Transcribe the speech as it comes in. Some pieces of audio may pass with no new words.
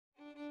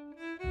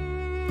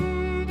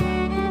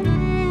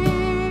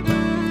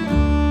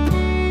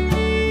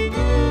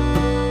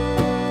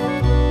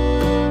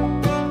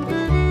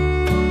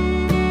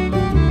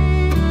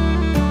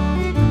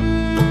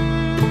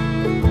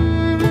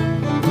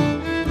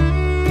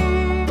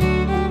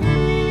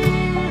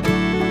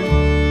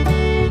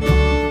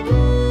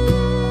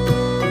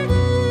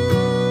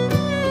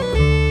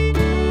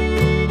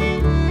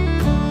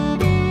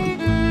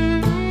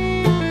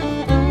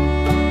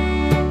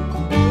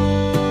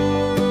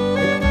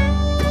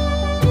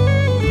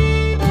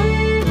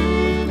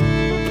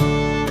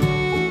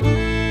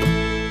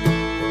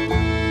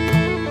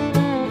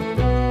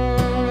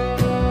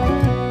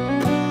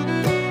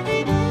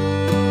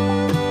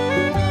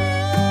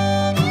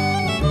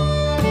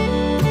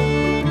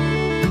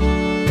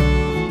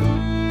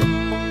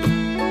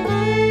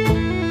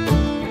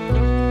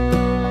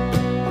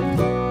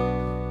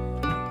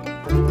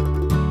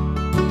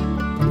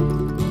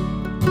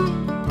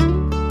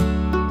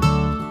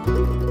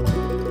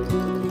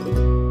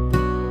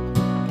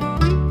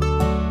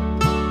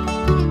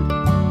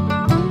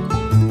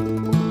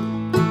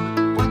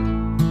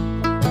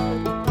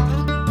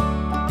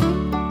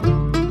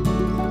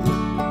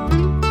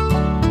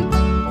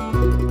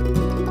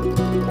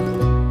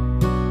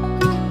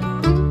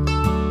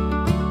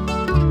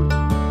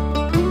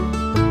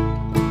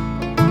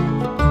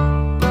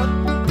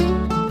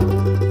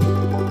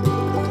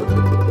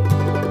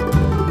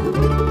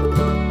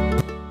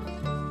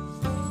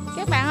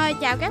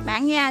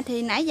nha.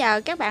 Thì nãy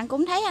giờ các bạn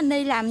cũng thấy anh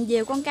đi làm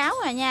diều con cáo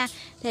rồi nha.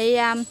 Thì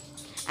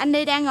anh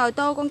đi đang ngồi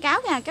tô con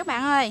cáo nè các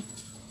bạn ơi.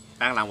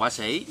 Đang làm họa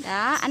sĩ.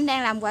 Đó, anh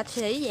đang làm họa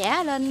sĩ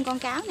vẽ lên con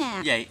cáo nè.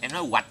 Cái gì? Em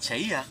nói họa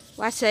sĩ hả?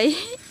 Họa sĩ.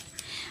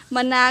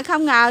 Mình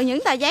không ngờ những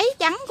tờ giấy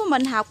trắng của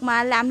mình học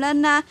mà làm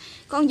lên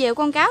con diều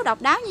con cáo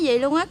độc đáo như vậy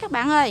luôn á các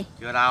bạn ơi.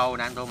 Chưa đâu,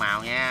 đang tô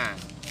màu nha.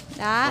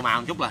 Đó. Tô màu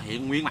một chút là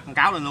hiện nguyên mặt con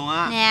cáo lên luôn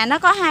á. Nè, nó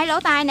có 2 lỗ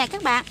tai nè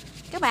các bạn.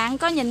 Các bạn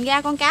có nhìn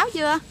ra con cáo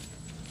chưa?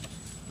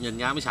 Nhìn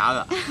ra mới sợ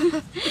rồi.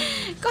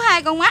 Có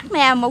 2 con mắt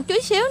nè, một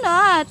chút xíu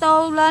nữa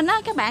tô lên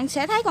á các bạn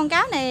sẽ thấy con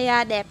cáo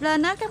này đẹp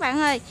lên đó các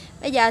bạn ơi.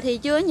 Bây giờ thì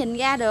chưa nhìn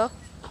ra được.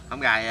 Không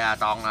gài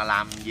toàn là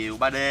làm diều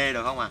 3D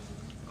được không à?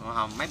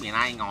 Mấy ngày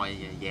nay ngồi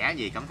vẽ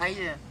gì cảm thấy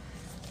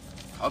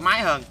thoải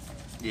mái hơn.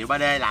 Diều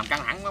 3D làm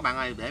căng thẳng các bạn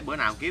ơi, để bữa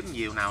nào kiếm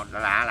diều nào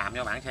lạ làm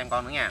cho bạn xem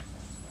con nữa nha.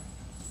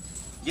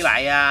 Với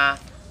lại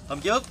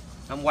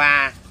hôm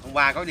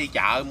qua có đi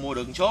chợ mua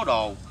được một số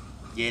đồ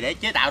về để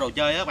chế tạo đồ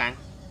chơi đó các bạn,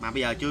 mà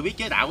bây giờ chưa biết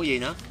chế tạo cái gì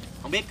nữa.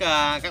 Không biết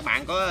các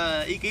bạn có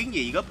ý kiến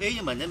gì góp ý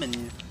với mình để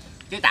mình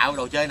chế tạo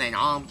đồ chơi này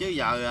nọ không, chứ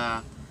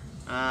giờ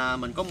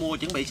mình có mua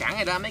chuẩn bị sẵn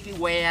rồi đó, mấy cái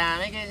que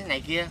mấy cái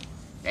này kia,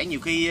 để nhiều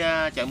khi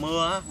trời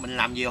mưa mình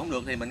làm gì không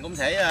được thì mình cũng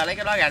thể lấy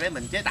cái đó ra để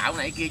mình chế tạo cái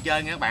này kia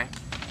chơi nha các bạn.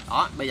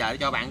 Đó, bây giờ để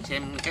cho bạn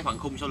xem cái phần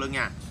khung sau lưng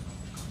nha.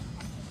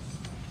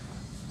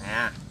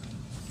 Nè,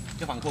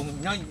 cái phần khung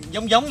nó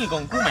giống như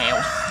con cú mèo.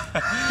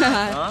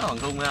 Đó, phần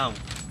khung thấy không?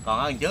 Còn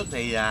ở đằng trước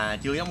thì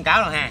chưa giống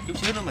cáo đâu ha, chút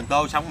xíu nữa mình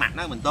tô xong mặt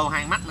nó, mình tô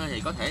 2 mắt nữa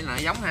thì có thể là nó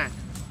giống ha,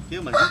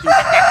 chứ mình cũng chưa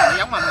chắc chắn là nó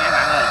giống không nghe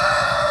bạn ơi.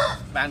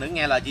 Bạn đừng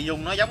nghe lời chị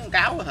Dung nó giống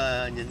cáo,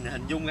 nhìn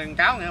hình dung con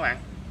cáo nha các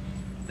bạn.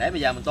 Để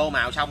bây giờ mình tô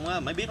màu xong á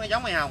mới biết nó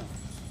giống hay không.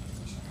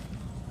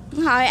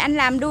 Hồi anh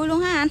làm đuôi luôn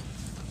hả anh?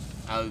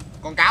 Ừ,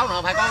 con cáo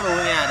nó phải có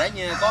đuôi nha, để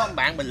như có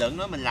bạn bình luận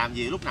đó mình làm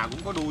gì lúc nào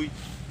cũng có đuôi,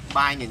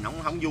 bay nhìn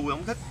không vui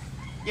không thích,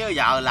 chứ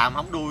giờ làm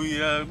không đuôi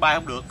bay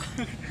không được.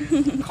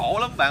 Khổ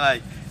lắm bạn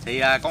ơi.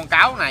 Thì con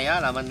cáo này á,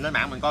 là mình lên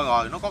mạng mình coi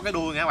rồi, nó có cái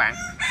đuôi nha các bạn,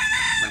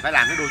 mình phải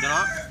làm cái đuôi cho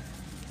nó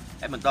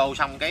để mình tô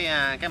xong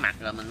cái mặt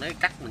rồi mình mới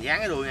cắt mình dán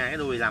cái đuôi nha, cái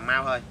đuôi làm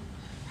mau thôi.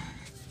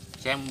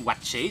 Xem hoạch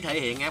sĩ thể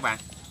hiện nha các bạn.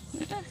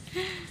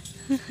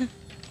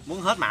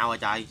 Muốn hết màu rồi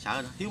trời,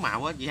 sợ thiếu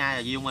màu quá chị hai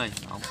là Diêu ơi.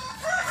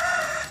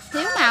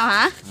 Thiếu màu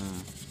hả? Ừ.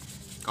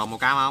 Còn màu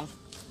cam không?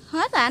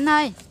 Hết rồi anh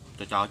ơi.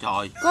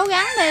 Trời. Cố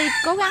gắng đi,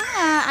 cố gắng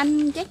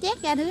anh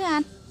chét ra thứ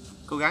anh.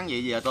 Cố gắng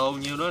vậy giờ tô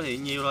nhiêu đó thì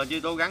nhiêu thôi chứ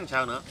cố gắng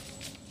sao nữa.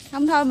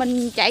 Không thôi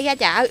mình chạy ra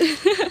chợ.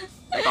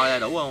 Để coi là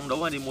đủ không, đủ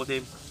phải đi mua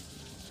thêm.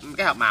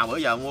 Cái hộp màu bữa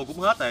giờ mua cũng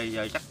hết rồi,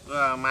 giờ chắc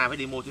mai phải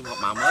đi mua thêm hộp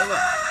màu mới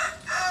quá.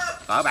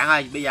 Rồi các bạn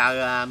ơi, bây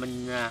giờ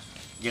mình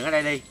dừng ở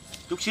đây đi.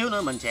 Chút xíu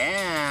nữa mình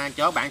sẽ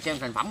cho các bạn xem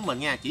thành phẩm của mình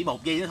nha, chỉ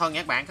 1 giây nữa thôi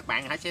nha các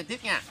bạn hãy xem tiếp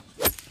nha.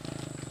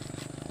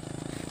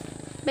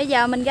 Bây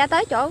giờ mình ra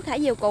tới chỗ thả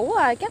diều cũ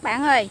rồi các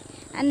bạn ơi.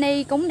 Anh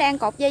Ni cũng đang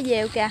cột dây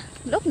diều kìa.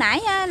 Lúc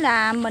nãy á,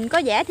 là mình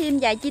có vẽ thêm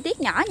vài chi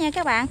tiết nhỏ nha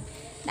các bạn.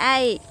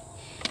 Đây.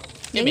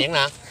 Cái miệng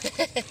nè.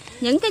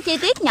 Những cái chi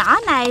tiết nhỏ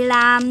này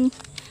là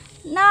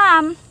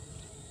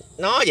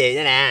nó gì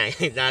nữa nè.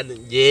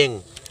 Viền.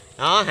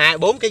 Đó,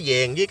 4 cái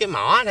viền với cái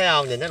mỏ thấy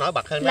không? Nhìn nó nổi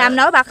bật hơn đó. Làm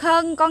nổi bật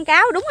hơn con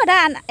cáo, đúng rồi đó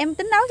anh. Em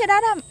tính nói cái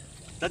đó đó.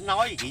 Tính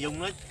nói chị Dung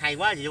nói hay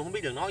quá, chị Dung không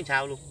biết đường nói làm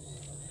sao luôn.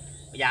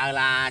 Bây giờ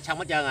là xong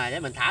hết trơn rồi, để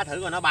mình thả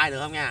thử coi nó bay được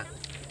không nha.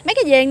 Mấy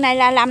cái viền này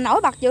là làm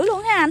nổi bật dữ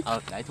luôn ha anh.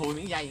 Để thui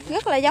miếng dây.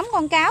 Rất là giống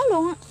con cáo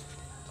luôn á.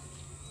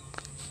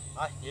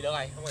 Thôi, vậy được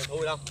rồi, không cần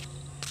thui đâu.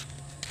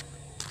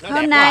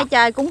 Hôm nay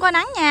trời cũng có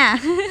nắng nha.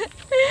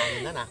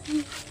 Nhìn nó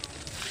nè.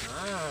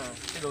 Đó,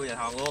 cái đuôi là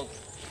thòn luôn.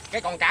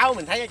 Cái con cáo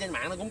mình thấy ở trên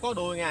mạng nó cũng có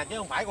đuôi nha, chứ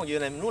không phải con diều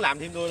này mình muốn làm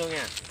thêm đuôi luôn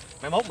nha.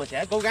 Mai mốt mình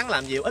sẽ cố gắng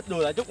làm diều ít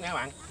đuôi lại chút nha các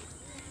bạn.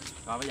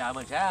 Rồi bây giờ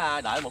mình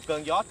sẽ đợi một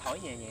cơn gió thổi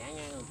nhẹ nhẹ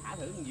nha, mình thả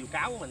thử con diều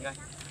cáo của mình coi.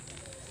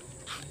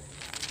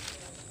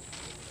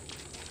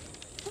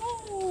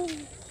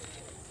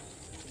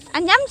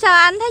 Anh nhắm sao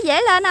anh thấy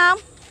dễ lên không?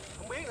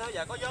 Không biết nữa,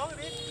 giờ có gió mới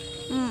biết.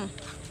 Ừ.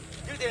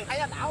 Trước tiên thấy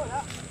nó đảo rồi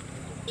đó.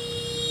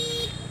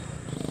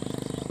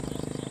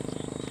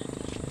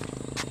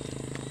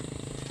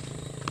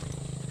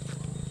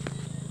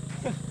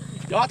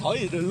 Gió thổi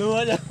thì từ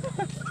lưa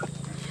chứ.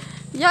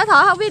 Gió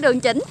thổi không biết đường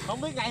chỉnh.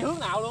 Không biết ngay hướng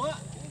nào luôn á.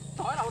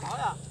 Thổi đâu thổi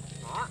à.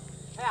 Đó.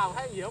 Thấy không?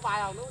 Thấy gì nó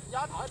bay không?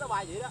 Gió thổi nó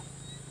bay vậy đó.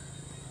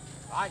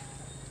 Rồi.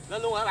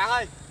 Lên luôn rồi các bạn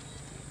ơi.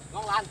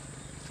 Ngon lành.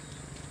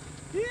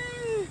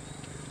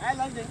 Ê,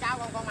 lên trên cao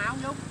còn màu không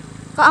Dung?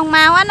 Còn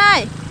màu anh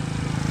ơi.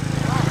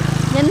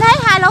 Nhìn thấy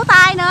 2 lỗ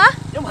tai nữa.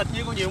 Giống hệt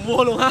như con diều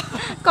mua luôn á.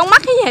 Con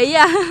mắt cái gì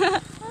à?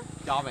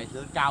 Cho mày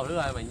lên cao nữa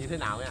ơi, mày như thế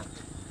nào nha.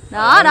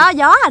 Đó, đó,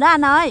 gió rồi đó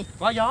anh ơi.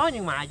 Có gió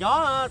nhưng mà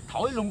gió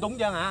thổi lung tung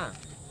chân à.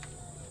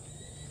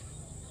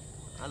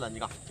 Đó, lên đi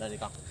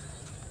con.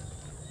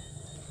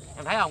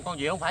 Em thấy không, con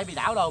diều không phải bị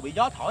đảo đâu, bị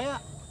gió thổi á.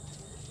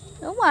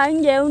 Đúng rồi,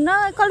 con diều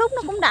nó có lúc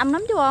nó cũng đầm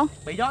lắm chứ bộ.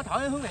 Bị gió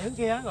thổi hướng này hướng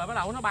kia rồi bắt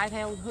đầu nó bay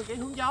theo cái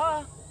hướng gió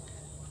á.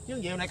 Chứ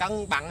con diều này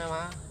cân bằng rồi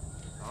mà.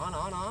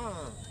 Nó.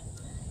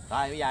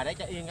 Rồi bây giờ để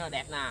cho yên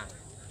đẹp nè.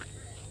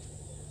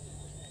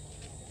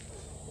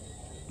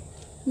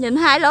 Nhìn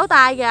 2 lỗ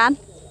tai kìa anh.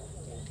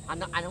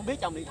 Anh không biết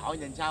trong điện thoại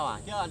nhìn sao à,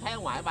 chứ anh thấy ở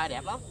ngoài bay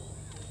đẹp lắm.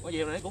 Con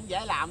diều này cũng dễ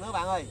làm nữa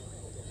bạn ơi,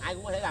 ai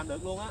cũng có thể làm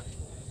được luôn á.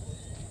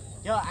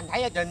 Chứ anh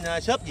thấy ở trên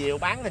shop diều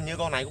bán hình như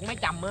con này cũng mấy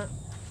trăm á.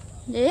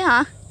 Vậy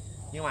hả?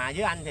 Nhưng mà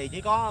với anh thì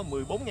chỉ có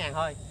 14.000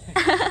 thôi.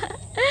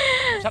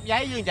 Sắp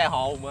giấy với chai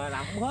hồ mà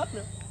làm không hết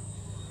nữa.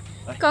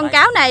 Rồi, con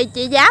cáo này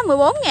trị giá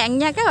 14.000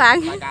 nha các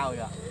bạn. Cao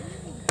rồi.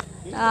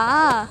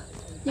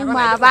 Nhưng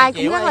mà bay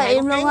cũng rất là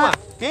im luôn á.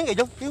 Kiến kìa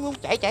Dung, kiến luôn,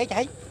 chạy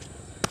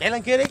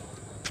lên kia đi.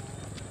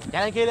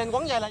 Chạy lên kia lên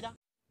quấn dây lại cho.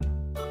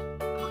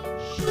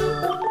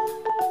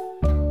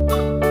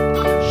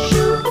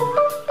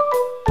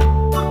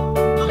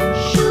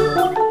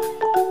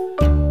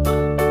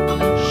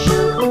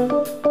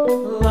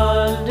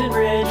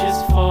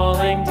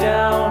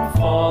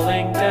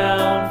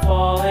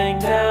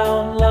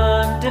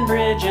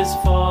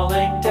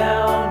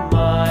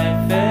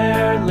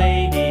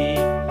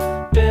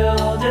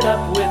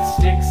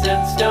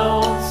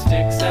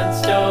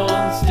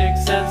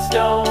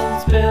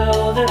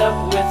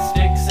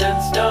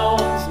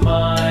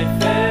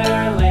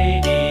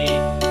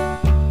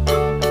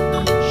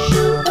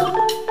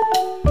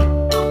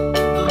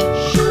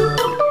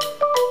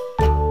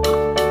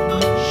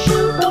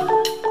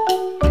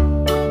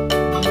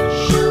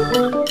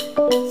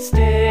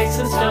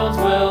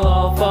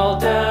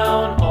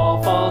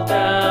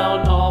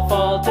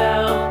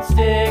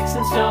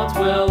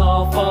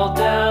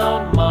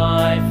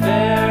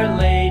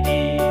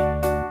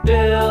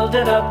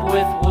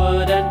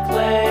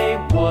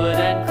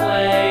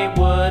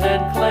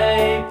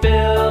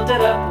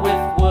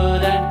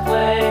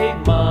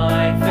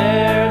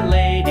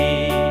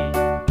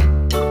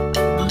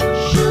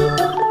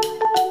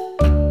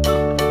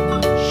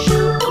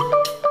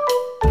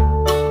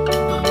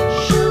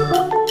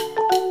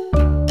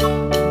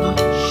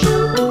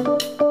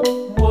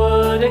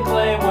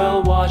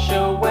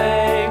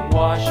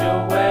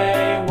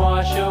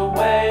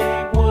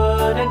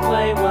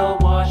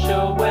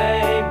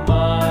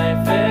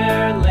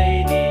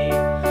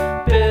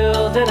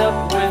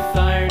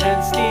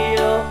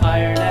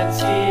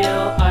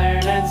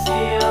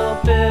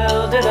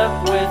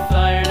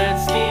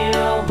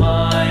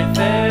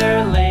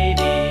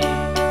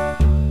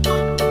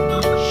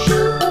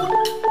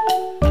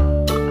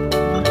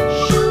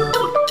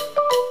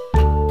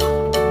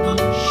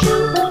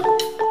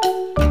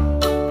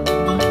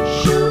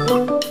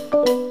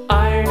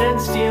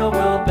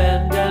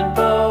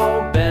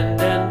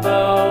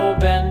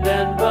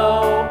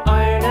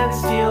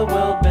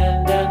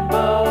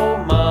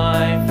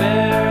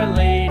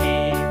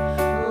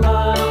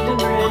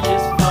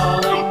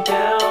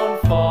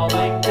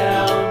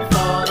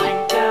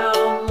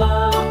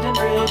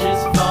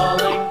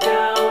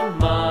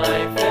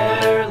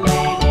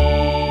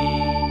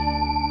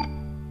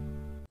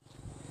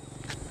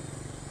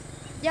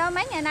 Do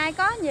mấy ngày nay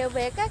có nhiều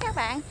việc á các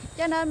bạn,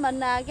 cho nên mình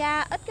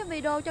ra ít cái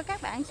video cho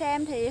các bạn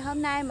xem. Thì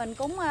hôm nay mình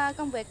cũng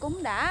công việc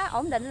cũng đã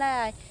ổn định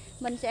là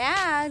mình sẽ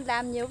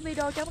làm nhiều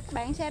video cho các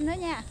bạn xem nữa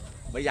nha.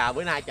 Bây giờ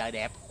bữa nay trời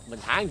đẹp, mình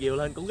thả con diều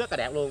lên cũng rất là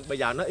đẹp luôn. Bây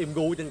giờ nó im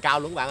gu trên cao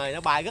luôn các bạn ơi,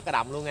 nó bay rất là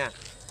đầm luôn nha.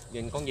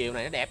 Nhìn con diều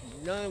này nó đẹp,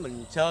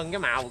 mình sơn cái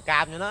màu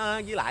cam cho nó,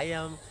 với lại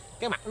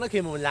cái mặt nó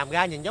khi mà mình làm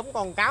ra nhìn giống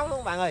con cáo luôn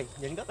các bạn ơi,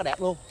 nhìn rất là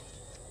đẹp luôn.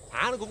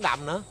 Thả nó cũng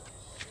đầm nữa.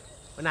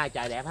 Bữa nay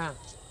trời đẹp ha.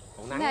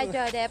 Còn nắng. Bữa nay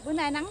trời đẹp, bữa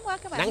nay nắng quá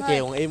các bạn nắng ơi.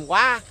 chiều còn im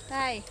quá.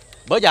 Đây.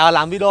 Bữa giờ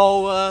làm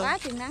video quá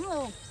chừng nắng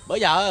luôn. Bữa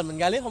giờ mình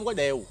ra clip không có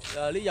đều,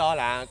 lý do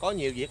là có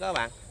nhiều việc đó các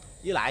bạn.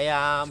 Với lại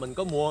mình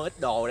có mua ít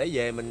đồ để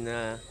về mình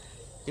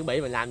chuẩn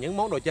bị mình làm những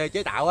món đồ chơi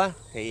chế tạo á.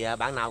 Thì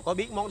bạn nào có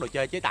biết món đồ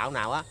chơi chế tạo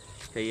nào á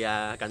thì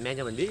comment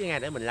cho mình biết nha,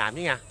 để mình làm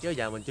chứ nha. Chứ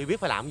giờ mình chưa biết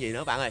phải làm cái gì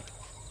nữa bạn ơi.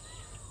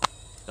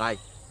 Rồi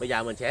bây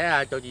giờ mình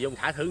sẽ cho chị Dung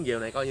thả thử con diều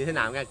này coi như thế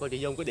nào nha. Coi chị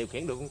Dung có điều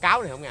khiển được con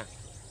cáo này không nha.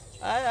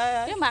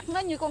 Cái mặt nó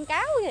như con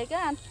cáo vậy các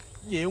anh.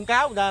 Gì con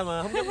cáo người ta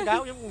mà không giống con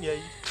cáo, giống con gì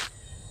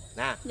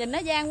nè. Nhìn nó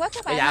gian quá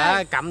các bạn bây giờ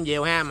ơi. cầm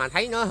diều ha, mà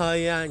thấy nó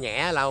hơi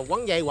nhẹ là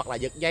quấn dây hoặc là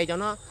giật dây cho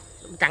nó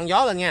căng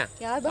gió lên nha.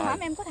 Trời ơi, bữa hổm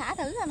em có thả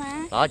thử rồi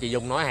mà. Đó, chị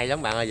Dung nói hay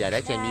lắm bạn ơi, giờ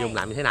để xem chị Dung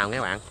làm như thế nào nha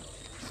các bạn.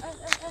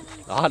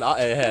 Đó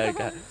ê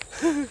kìa.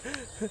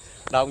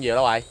 Đâu con diều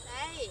đâu rồi?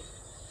 Đây.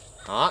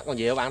 Đó, con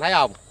diều bạn thấy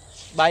không?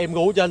 Bay em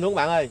gu trên luôn các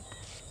bạn ơi.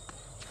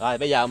 Rồi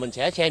bây giờ mình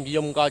sẽ xem chị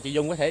Dung coi chị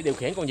Dung có thể điều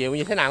khiển con diều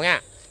như thế nào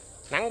nha.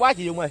 Nắng quá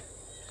chị Dung ơi.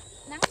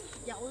 Nắng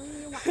dội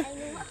vô mặt đây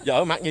luôn á.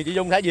 Dội mặt gì chị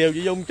Dung thả diều,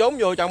 chị Dung trốn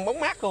vô trong bóng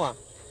mát không à.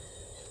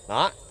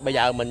 Đó, bây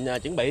giờ mình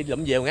chuẩn bị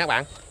lụm diều nha các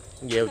bạn.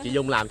 Con diều chị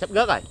Dung làm sắp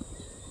rớt rồi.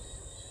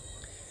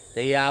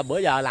 Thì bữa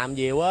giờ làm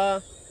diều á,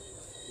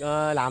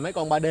 làm mấy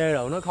con 3D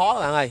rồi nó khó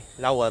các bạn ơi.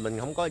 Lâu rồi mình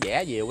không có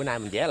vẽ diều, bữa nay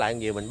mình vẽ lại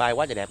con diều mình bay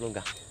quá trời đẹp luôn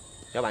kìa.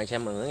 Cho các bạn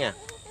xem nữa nha.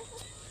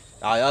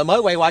 Rồi ơi, mới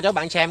quay qua cho các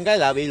bạn xem cái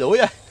là bị lủi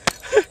rồi.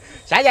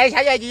 Xả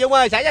dây chị Dung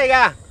ơi, xả dây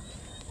ra.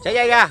 Xả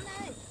dây ra.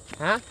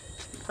 Hả?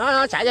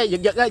 Nó xả dây,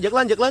 giật lên.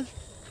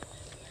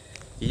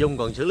 Chị Dung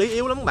còn xử lý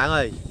yếu lắm các bạn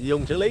ơi. Chị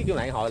Dung xử lý kiểu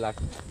này hồi là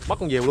mất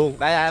con diều luôn.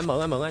 Đây anh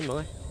mượn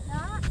ơi.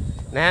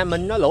 Nè,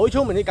 mình nó lủi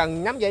xuống mình chỉ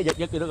cần nắm dây giật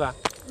thì được rồi.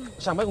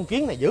 Sao mấy con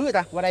kiến này dữ vậy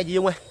ta? Qua đây chị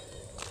Dung ơi.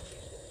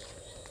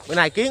 Bữa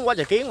nay kiến quá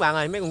trời kiến bạn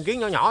ơi, mấy con kiến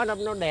nhỏ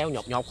nó đeo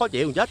nhột khó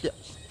chịu còn chết vậy.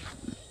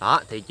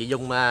 Đó, thì chị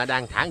Dung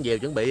đang thả diều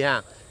chuẩn bị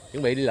ha.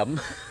 chuẩn bị đi lụm.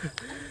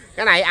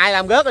 Cái này ai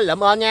làm rớt thì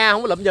lụm ơn nha,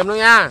 không có lụm giùm đâu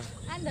nha.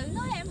 Anh đừng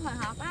nói em hồi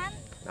hộp anh.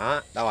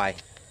 Đó, đâu rồi.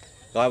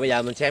 Rồi bây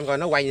giờ mình xem coi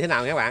nó quay như thế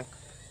nào nha các bạn.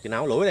 Chừng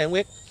nào lủi đây không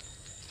biết.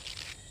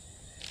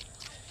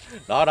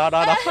 Đó.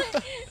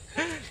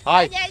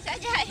 Thôi.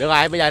 Được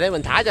rồi, bây giờ để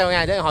mình thả cho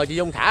nha, để hồi chị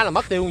Dung thả là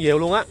mất tiêu con diều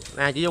luôn á.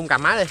 Nè chị Dung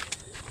cầm máy đi.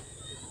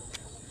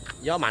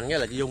 Gió mạnh cái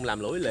là chị Dung làm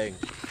lủi liền.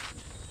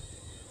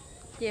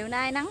 Chiều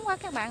nay nắng quá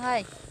các bạn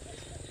ơi.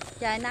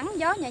 Trời nắng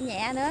gió nhẹ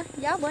nhẹ nữa.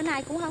 Gió bữa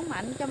nay cũng không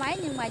mạnh cho mấy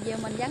nhưng mà diều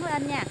mình dán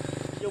lên nha.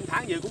 Dung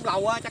thả diều cũng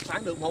lâu á, chắc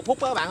khoảng được 1 phút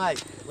đó các bạn ơi.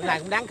 Bữa nay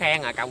cũng đáng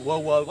khen à, cầm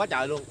quơ quá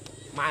trời luôn.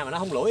 Mai mà nó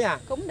không lủi ha.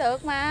 Cũng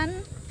được mà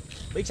anh.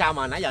 Biết sao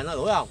mà nãy giờ nó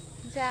lủi không?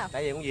 Sao?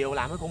 Tại vì con diều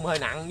làm cái khung hơi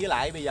nặng, với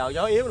lại bây giờ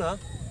gió yếu nữa.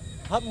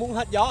 Muốn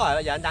hết gió rồi,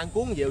 bây giờ anh đang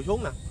cuốn con diều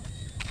xuống nè.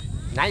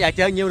 Nãy giờ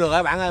chơi nhiêu được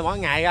rồi bạn ơi, mỗi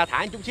ngày ra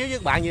thả chút xíu với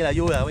các bạn như là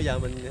vui rồi. Bây giờ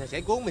mình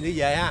sẽ cuốn mình đi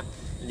về ha.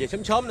 Mình về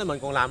sớm sớm để mình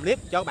còn làm clip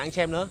cho các bạn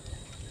xem nữa.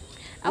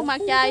 Ông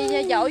mặt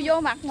trời dội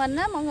vô mặt mình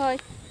á mọi người,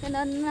 cho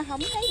nên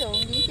không thấy đường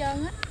gì hết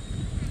trơn á.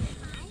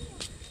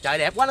 Trời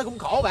đẹp quá nó cũng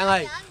khổ bạn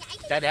ơi.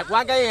 Trời đẹp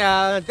quá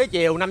cái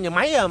chiều 5 giờ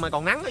mấy mà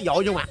còn nắng nó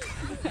dội vô mặt.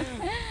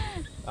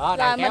 Đó,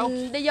 rồi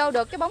mình đi vô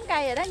được cái bóng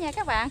cây rồi đó nha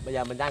các bạn. Bây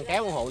giờ mình đang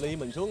kéo con hồ ly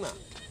mình xuống nè.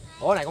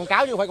 Ủa này con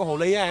cáo chứ không phải con hồ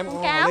ly á em.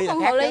 Con cáo, con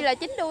hồ ly là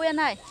 9 đuôi anh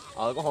ơi.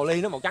 Con hồ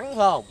ly nó màu trắng phải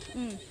không?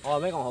 Ừ.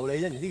 Ôi mấy con hồ ly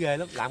nó nhìn thấy ghê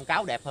lắm, làm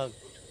cáo đẹp hơn.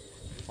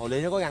 Hồ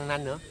ly nó có răng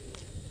nanh nữa.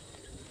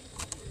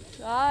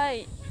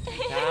 Rồi.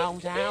 Sao không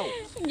sao?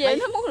 Diều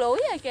nó muốn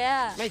lủi rồi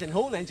kìa. Mấy tình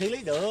huống này anh xử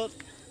lý được.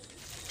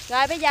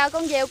 Rồi bây giờ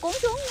con diều cuốn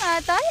xuống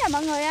tới rồi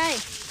mọi người ơi.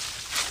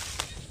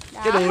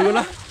 Đó. Cái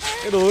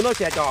đuôi của nó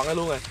xè tròn ra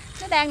luôn rồi.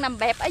 Nó đang nằm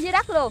bẹp ở dưới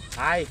đất luôn.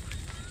 Đây.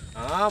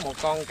 Đó, một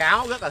con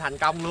cáo rất là thành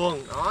công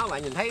luôn. Đó,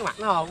 bạn nhìn thấy cái mặt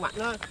nó không?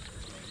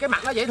 Cái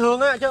mặt nó dễ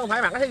thương á chứ không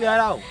phải mặt nó thấy ghê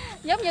đâu.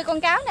 Giống như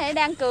con cáo này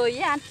đang cười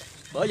với anh.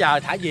 Bữa giờ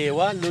thả diều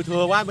á, nuôi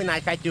thưa quá, bữa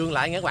nay khai trương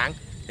lại nha các bạn.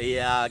 Thì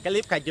cái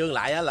clip khai trương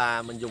lại á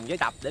là mình dùng giấy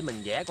tập để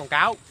mình vẽ con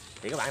cáo.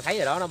 Thì các bạn thấy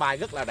rồi đó, nó bay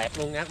rất là đẹp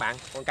luôn nha các bạn.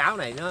 Con cáo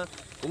này nó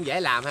cũng dễ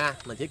làm ha.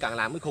 Mình chỉ cần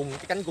làm cái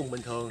cánh cung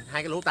bình thường,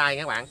 2 cái lỗ tai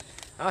nha các bạn.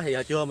 Đó thì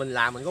hồi trưa mình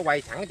làm mình có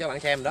quay sẵn cho các bạn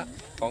xem đó.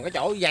 Còn cái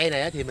chỗ dây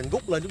này thì mình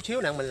rút lên chút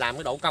xíu nè, mình làm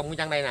cái độ cong ở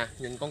chân đây nè.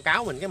 Nhìn con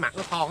cáo mình cái mặt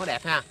nó thon nó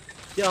đẹp ha.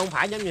 Chứ không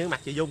phải giống như cái mặt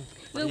chị Dung.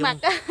 Gương mặt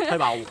hơi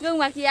bầu. Gương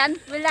mặt gì anh?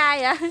 Vi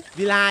lai à?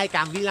 Vi lai,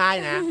 càm vi lai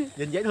nè.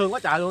 Nhìn dễ thương quá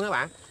trời luôn các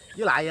bạn.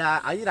 Với lại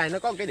ở dưới đây nó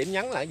có một cái điểm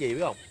nhấn là cái gì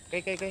biết không?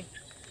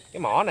 Cái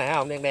mỏ này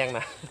không, đen đen nè.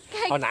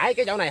 Hồi nãy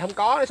cái chỗ này không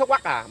có, nó xấu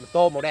quắc à. Mình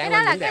tô màu đen cái đó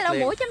lên là cái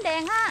lỗ mũi chấm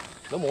đen á.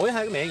 Lỗ mũi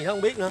hay cái miệng gì đó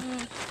không biết nữa.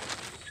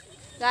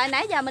 Rồi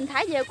nãy giờ mình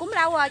thả diều cũng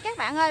lâu rồi các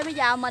bạn ơi. Bây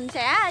giờ mình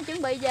sẽ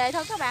chuẩn bị về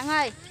thôi các bạn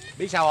ơi.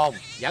 Biết sao không?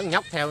 Dẫn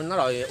nhóc theo nó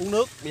rồi uống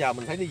nước. Bây giờ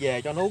mình phải đi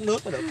về cho nó uống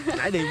nước mới được.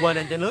 Nãy đi quên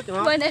em cho nước cho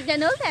nó. Quên em cho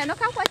nước theo nó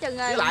khóc quá chừng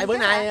rồi. Với lại bữa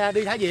nay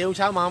đi thả diều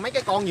sao mà mấy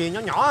cái con gì nhỏ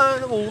nhỏ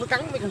nó bu nó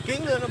cắn mấy con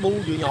kiến nó bu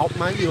vừa nhột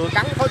mà vừa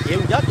cắn khó chịu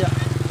chết vậy.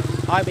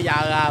 Thôi bây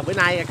giờ bữa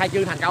nay khai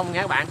trương thành công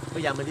nha các bạn.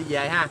 Bây giờ mình đi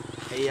về ha.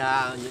 Thì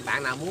những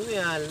bạn nào muốn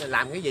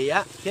làm cái gì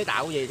á, chế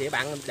tạo cái gì thì các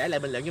bạn để lại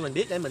bình luận cho mình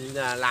biết để mình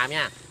làm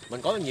nha.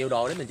 Mình có nhiều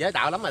đồ để mình chế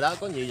tạo lắm rồi đó,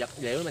 có nhiều vật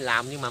liệu để mình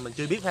làm nhưng mà mình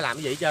chưa biết phải làm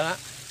cái gì hết trơn á.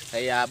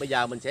 Thì bây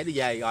giờ mình sẽ đi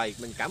về rồi,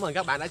 mình cảm ơn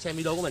các bạn đã xem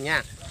video của mình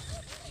nha.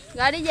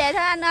 Rồi đi về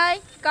thôi anh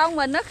ơi, con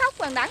mình nó khóc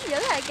bằng đắng dữ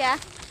rồi kìa.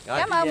 Rồi,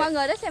 cảm ơn mọi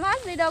người đã xem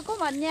hết video của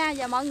mình nha.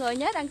 Và mọi người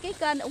nhớ đăng ký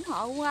kênh ủng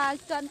hộ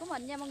kênh của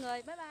mình nha mọi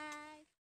người. Bye bye.